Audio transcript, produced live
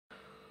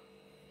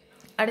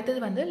அடுத்தது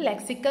வந்து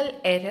lexical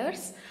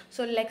errors.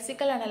 So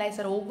lexical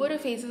analyzer ஒவ்வொரு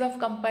phases of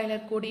compiler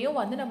கூடயும்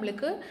வந்து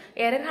நம்மளுக்கு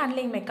error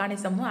handling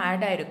mechanismமும்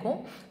ஆட் ஆகிருக்கும்.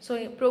 ஸோ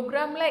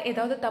ப்ரோக்ராமில்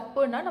ஏதாவது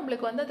தப்புன்னா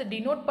நம்மளுக்கு வந்து அதை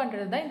டினோட்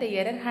பண்ணுறது தான் இந்த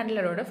error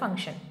handlerோட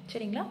ஃபங்க்ஷன்.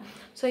 சரிங்களா?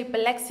 ஸோ இப்போ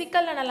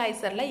lexical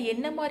analyzerல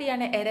என்ன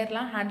மாதிரியான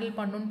எரர்லாம் ஹேண்டில்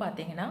பண்ணணும்னு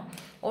பார்த்தீங்கன்னா,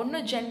 ஒன்று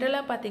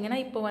ஜென்ரலாக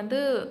பார்த்தீங்கன்னா இப்போ வந்து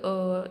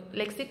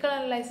lexical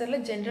analyzerல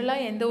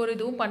ஜென்ரலாக எந்த ஒரு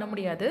இதுவும் பண்ண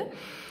முடியாது.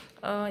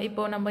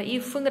 இப்போ நம்ம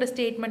இஃப்ங்கிற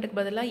ஸ்டேட்மெண்ட்டுக்கு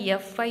பதிலாக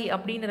எஃப்ஐ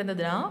அப்படின்னு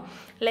இருந்ததுன்னா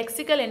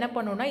லெக்சிக்கல் என்ன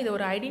பண்ணுன்னா இது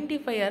ஒரு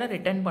ஐடென்டிஃபையரை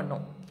ரிட்டர்ன்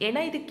பண்ணும்.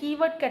 ஏன்னா இது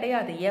கீவேர்ட்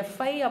கிடையாது.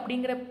 எஃப்ஐ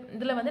அப்படிங்கிற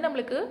இதில் வந்து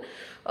நம்மளுக்கு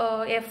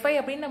எஃப்ஐ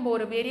அப்படின்னு நம்ம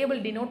ஒரு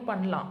வேரியபிள் டினோட்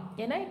பண்ணலாம்.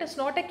 ஏன்னா it is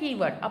not a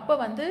keyword. அப்போ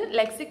வந்து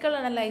லெக்சிக்கல்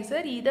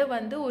அனலைசர் இதை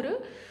வந்து ஒரு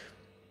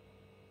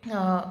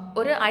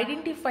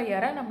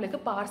ஐடென்டிஃபையராக நம்மளுக்கு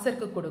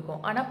பார்சருக்கு கொடுக்கும்.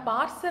 ஆனால்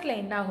பார்சரில்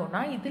என்ன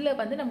ஆகும்னா இதில்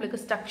வந்து நம்மளுக்கு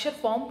ஸ்ட்ரக்சர்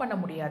ஃபார்ம் பண்ண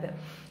முடியாது.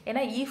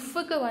 ஏன்னா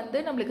இஃப்க்கு வந்து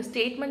நம்மளுக்கு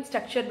ஸ்டேட்மெண்ட்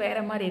ஸ்ட்ரக்சர்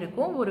வேறு மாதிரி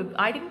இருக்கும், ஒரு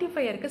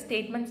ஐடென்டிஃபையருக்கு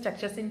ஸ்டேட்மெண்ட்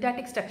ஸ்ட்ரக்சர்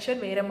சின்டாட்டிக் ஸ்ட்ரக்சர்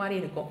வேறு மாதிரி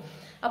இருக்கும்.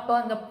 அப்போ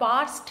அங்கே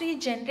பார்ஸ் ட்ரீ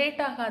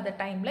ஜென்ரேட் ஆகாத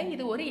டைமில்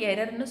இது ஒரு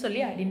எரர்னு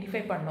சொல்லி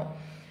ஐடென்டிஃபை பண்ணும்.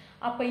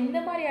 அப்போ இந்த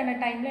மாதிரியான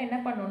டைமில் என்ன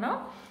பண்ணுன்னா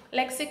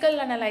லெக்சிக்கல்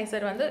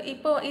அனலைசர் வந்து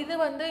இப்போ இது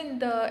வந்து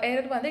இந்த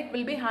எரர் வந்து it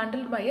will be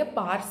handled by a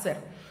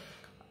parser.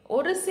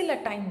 ஒரு சில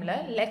டைமில்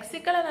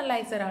லெக்சிக்கல்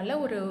அனலைசரால்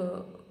ஒரு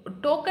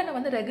டோக்கனை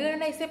வந்து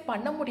ரெகக்னைஸே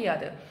பண்ண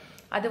முடியாது.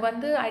 அது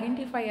வந்து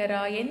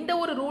ஐடென்டிஃபையராக எந்த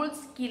ஒரு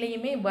ரூல்ஸ்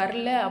கீழேயுமே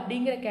வரல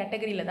அப்படிங்கிற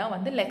கேட்டகரியில் தான்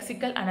வந்து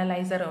லெக்சிக்கல்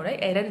அனலைசரோட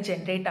எரர்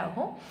ஜென்ரேட்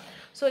ஆகும்.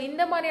 ஸோ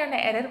இந்த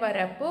மாதிரியான எரர்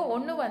வரப்போ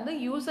ஒன்று வந்து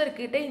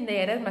யூசர்கிட்ட இந்த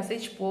எரர்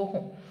மெசேஜ்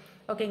போகும்.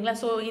 ஓகேங்களா?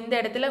 ஸோ இந்த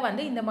இடத்துல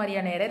வந்து இந்த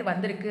மாதிரியான எரர்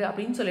வந்திருக்கு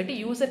அப்படின்னு சொல்லிட்டு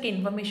யூசருக்கு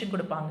இன்ஃபர்மேஷன்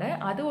கொடுப்பாங்க.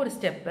 அது ஒரு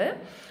ஸ்டெப்பு.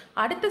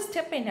 அடுத்த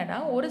ஸ்டெப் என்னன்னா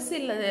ஒரு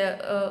சில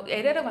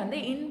எரரை வந்து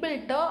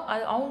இன்பில்ட்டாக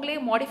அவங்களே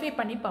மாடிஃபை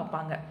பண்ணி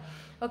பார்ப்பாங்க.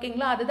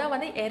 ஓகேங்களா? அதுதான்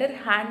வந்து எரர்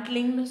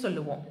ஹேண்ட்லிங்னு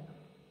சொல்லுவோம்,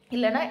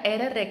 இல்லைனா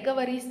எரர்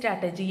ரெக்கவரி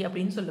ஸ்ட்ராட்டஜி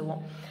அப்படின்னு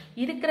சொல்லுவோம்.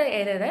 இருக்கிற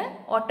எரரை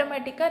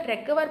ஆட்டோமேட்டிக்காக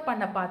ரெக்கவர்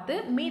பண்ண பார்த்து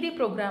மீதி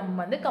ப்ரோக்ராம்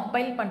வந்து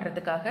கம்பைல்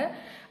பண்ணுறதுக்காக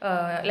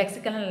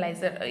லெக்சிக்கல்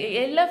அனலைசர்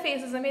எல்லா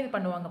ஃபேஸஸுமே இது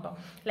பண்ணுவாங்கப்பா.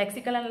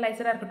 லெக்சிக்கல்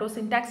அனலைசராக இருக்கட்டும்,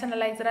 சின்டாக்ஸ்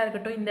அனலைசராக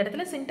இருக்கட்டும், இந்த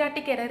இடத்துல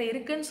சின்டாட்டிக் எரர்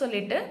இருக்குன்னு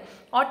சொல்லிட்டு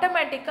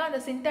ஆட்டோமேட்டிக்காக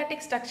அந்த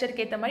சின்டாட்டிக்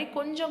ஸ்ட்ரக்சருக்கு ஏற்ற மாதிரி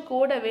கொஞ்சம்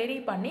கோடை வேரி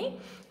பண்ணி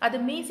அது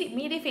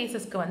மீதி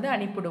ஃபேஸஸ்க்கு வந்து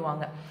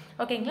அனுப்பிவிடுவாங்க.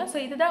 ஓகேங்களா? ஸோ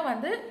இதுதான்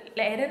வந்து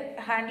எரர்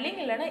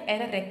ஹேண்ட்லிங் இல்லைனா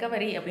எரர்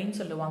ரெக்கவரி அப்படின்னு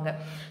சொல்லுவாங்க.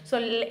 ஸோ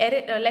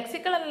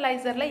லெக்சிக்கல்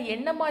அனலைசரில்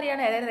என்ன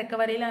மாதிரியான எரர்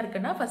ரெக்கவரிலாம்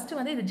இருக்குன்னா ஃபஸ்ட்டு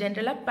வந்து இது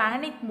ஜென்ரலாக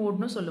பேனிக்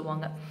மோட்னு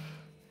சொல்லுவாங்க.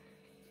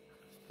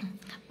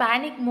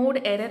 Panic mode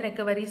error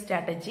recovery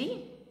strategy.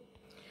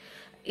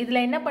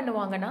 இதில் என்ன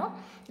பண்ணுவாங்கன்னா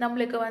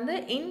நம்மளுக்கு வந்து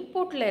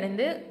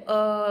இன்புட்லேருந்து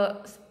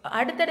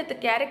அடுத்தடுத்த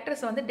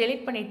கேரக்டர்ஸ் வந்து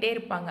டெலீட் பண்ணிகிட்டே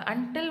இருப்பாங்க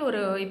அன்டில்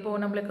ஒரு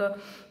இப்போது நம்மளுக்கு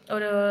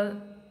ஒரு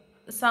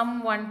சம்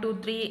 1 2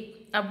 3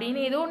 அப்படின்னு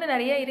ஏதோ ஒன்று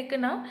நிறைய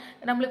இருக்குன்னா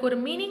நம்மளுக்கு ஒரு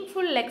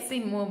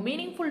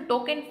மீனிங்ஃபுல்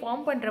டோக்கன்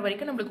ஃபார்ம் பண்ணுற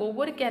வரைக்கும் நம்மளுக்கு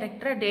ஒவ்வொரு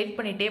கேரக்டரை டெலீட்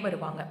பண்ணிகிட்டே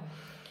வருவாங்க.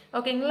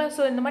 ஓகேங்களா?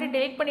 ஸோ இந்த மாதிரி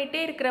டெலீட் பண்ணிகிட்டே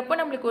இருக்கிறப்போ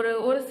நம்மளுக்கு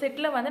ஒரு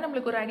செட்டில் வந்து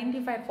நம்மளுக்கு ஒரு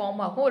ஐடென்டிஃபையர்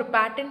ஃபார்ம் ஆகும், ஒரு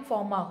பேட்டர்ன்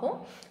ஃபார்ம் ஆகும்.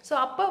 ஸோ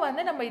அப்போ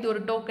வந்து நம்ம இது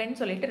ஒரு டோக்கன்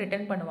சொல்லிட்டு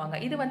ரிட்டர்ன் பண்ணுவாங்க.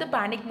 இது வந்து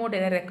பேனிக் மோட்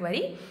எரர்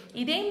ரெக்கவரி.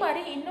 இதே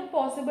மாதிரி இன்னும்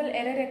பாசிபிள்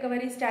எரர்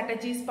ரெக்கவரி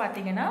ஸ்ட்ராட்டஜிஸ்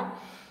பார்த்தீங்கன்னா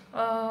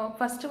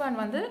ஃபர்ஸ்ட் ஒன்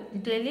வந்து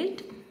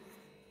டெலீட்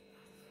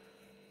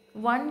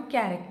ஒன்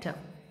கேரக்டர்.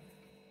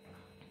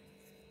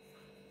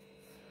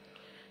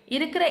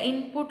 இருக்கிற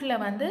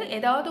இன்புட்டில் வந்து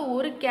ஏதாவது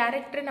ஒரு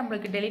கேரக்டரை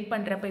நம்மளுக்கு டெலீட்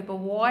பண்ணுறப்ப இப்போ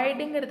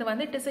வாய்டுங்கிறது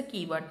வந்து இட் இஸ் அ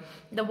கீவேர்ட்.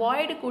 இந்த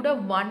வாய்டு கூட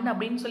 1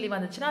 அப்படின்னு சொல்லி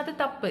வந்துச்சுன்னா அது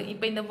தப்பு.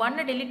 இப்போ இந்த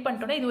 1 டெலீட்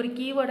பண்ணிட்டோன்னா இது ஒரு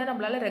கீவேர்டை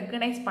நம்மளால்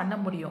ரெக்கக்னைஸ் பண்ண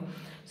முடியும்.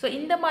 ஸோ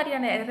இந்த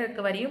மாதிரியான எரர்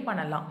ரெக்கவரியும்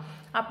பண்ணலாம்.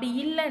 அப்படி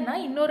இல்லைன்னா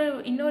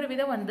இன்னொரு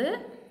விதம் வந்து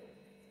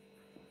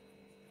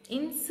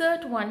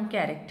இன்சர்ட் ஒன்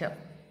கேரக்டர்.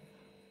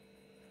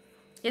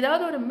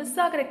 ஏதாவது ஒரு மிஸ்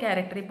ஆகிற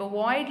கேரக்டர் இப்போ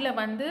வாய்டில்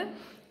வந்து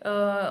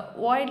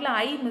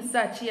ஐ மிஸ்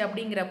ஆச்சு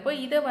அப்படிங்கிறப்போ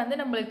இதை வந்து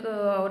நம்மளுக்கு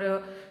ஒரு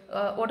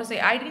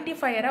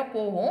ஐடென்டிஃபையராக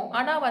போகும்.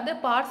 ஆனால் வந்து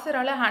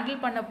பார்சரால் ஹேண்டில்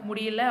பண்ண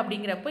முடியல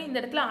அப்படிங்கிறப்போ இந்த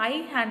இடத்துல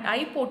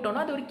ஐ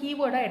போட்டோன்னா அது ஒரு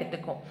கீவேர்டாக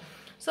எடுத்துக்கும்.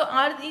 ஸோ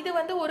இது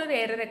வந்து ஒரு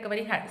எரர்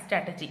ரெக்கவரி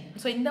ஸ்ட்ராட்டஜி.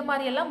 ஸோ இந்த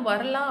மாதிரியெல்லாம்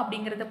வரலாம்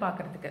அப்படிங்கிறத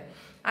பார்க்குறதுக்கு.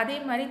 அதே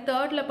மாதிரி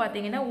தேர்டில்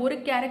பார்த்தீங்கன்னா ஒரு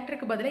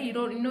கேரக்டருக்கு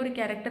பதிலாக இன்னொரு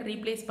கேரக்டர்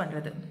ரீப்ளேஸ்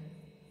பண்ணுறது.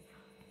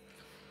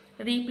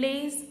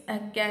 Replace a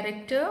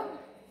character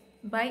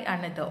by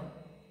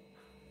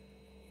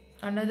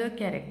another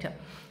character.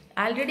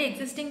 Already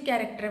existing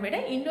கேரக்டரை விட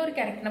இன்னொரு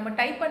கேரக்டர் நம்ம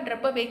டைப்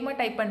பண்ணுறப்போ வேகமாக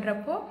டைப்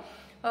பண்ணுறப்போ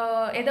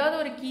ஏதாவது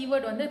ஒரு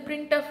கீவேர்டு வந்து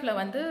பிரிண்ட்எஃப்ல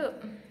வந்து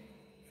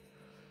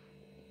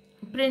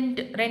பிரிண்ட்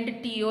 2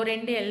 டீயோ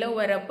 2 எல்லோ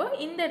வரப்போ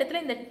இந்த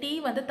இடத்துல இந்த டி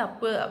வந்து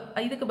தப்பு,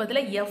 இதுக்கு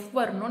பதிலாக எஃப்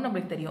வரணும்னு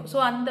நம்மளுக்கு தெரியும். ஸோ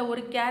அந்த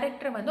ஒரு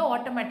கேரக்டரை வந்து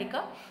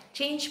ஆட்டோமேட்டிக்காக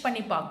சேஞ்ச்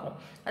பண்ணி பார்க்கும்.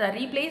 அதாவது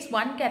replace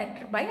one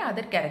character by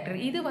other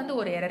character. இது வந்து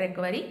ஒரு எரர்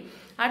ரெக்கவரி.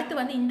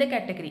 அடுத்து வந்து இந்த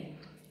கேட்டகரி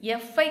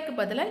எஃப்ஐக்கு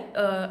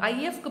பதிலாக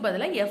ஐஎஃப்க்கு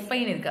பதிலாக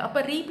எஃப்ஐன்னு இருக்குது. அப்போ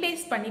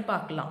ரீப்ளேஸ் பண்ணி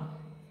பார்க்கலாம்.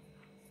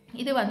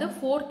 இது வந்து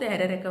fourth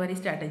error recovery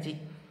strategy.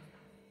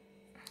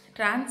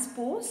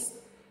 Transpose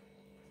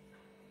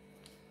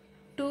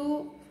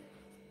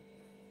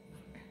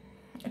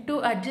to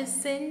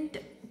adjacent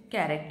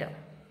character.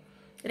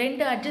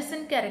 ரெண்டு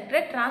adjacent கேரக்டரை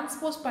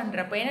டிரான்ஸ்போஸ்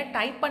பண்ணுறப்ப, ஏன்னா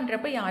டைப்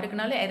பண்ணுறப்ப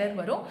யாருக்குனாலும் எரர்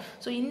வரும்.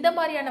 ஸோ இந்த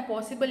மாதிரியான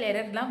பாசிபிள்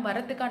எரர்லாம்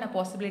வரதுக்கான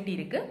பாசிபிலிட்டி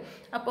இருக்குது.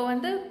 அப்போ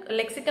வந்து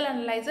லெக்சிக்கல்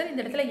அனலைசர்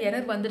இந்த இடத்துல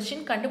எரர்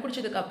வந்துருச்சுன்னு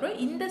கண்டுபிடிச்சதுக்கப்புறம்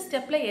இந்த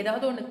ஸ்டெப்பில்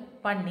ஏதாவது ஒன்று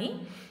பண்ணி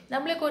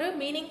நம்மளுக்கு ஒரு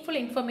மீனிங்ஃபுல்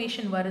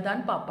இன்ஃபர்மேஷன்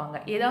வருதான்னு பார்ப்பாங்க,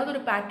 ஏதாவது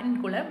ஒரு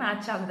பேட்டர்னுக்குள்ளே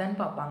மேட்ச்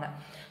ஆகுதான்னு பார்ப்பாங்க.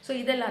 ஸோ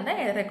இதெல்லாம்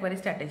தான் எரர் ரெக்கவரி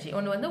ஸ்ட்ராட்டஜி.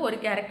 ஒன்று வந்து ஒரு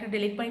கேரக்டர்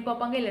டெலிட் பண்ணி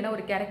பார்ப்பாங்க, இல்லைனா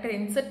ஒரு கேரக்டர்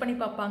இன்சர்ட் பண்ணி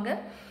பார்ப்பாங்க,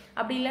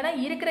 அப்படி இல்லைனா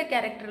இருக்கிற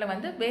கேரக்டரில்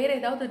வந்து வேறு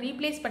ஏதாவது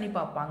ரீப்ளேஸ் பண்ணி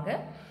பார்ப்பாங்க.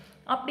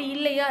 அப்படி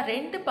இல்லையா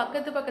ரெண்டு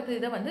பக்கத்து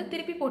இதை வந்து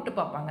திருப்பி போட்டு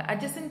பார்ப்பாங்க,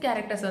 அட்ஜசன்ட்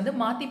கேரக்டர்ஸ் வந்து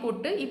மாற்றி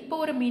போட்டு இப்போ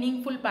ஒரு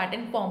மீனிங்ஃபுல்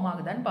பேட்டர்ன் ஃபார்ம்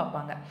ஆகுதான்னு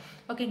பார்ப்பாங்க.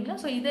 ஓகேங்களா?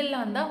 ஸோ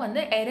இதெல்லாம் தான்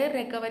வந்து error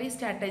recovery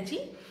strategy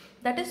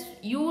that is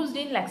used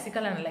in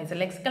lexical analyser.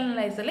 Lexical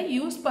அனலைசரில்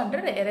use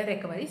பண்ணுற எரர்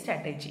ரெக்கவரி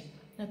ஸ்ட்ராட்டஜி.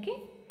 ஓகே.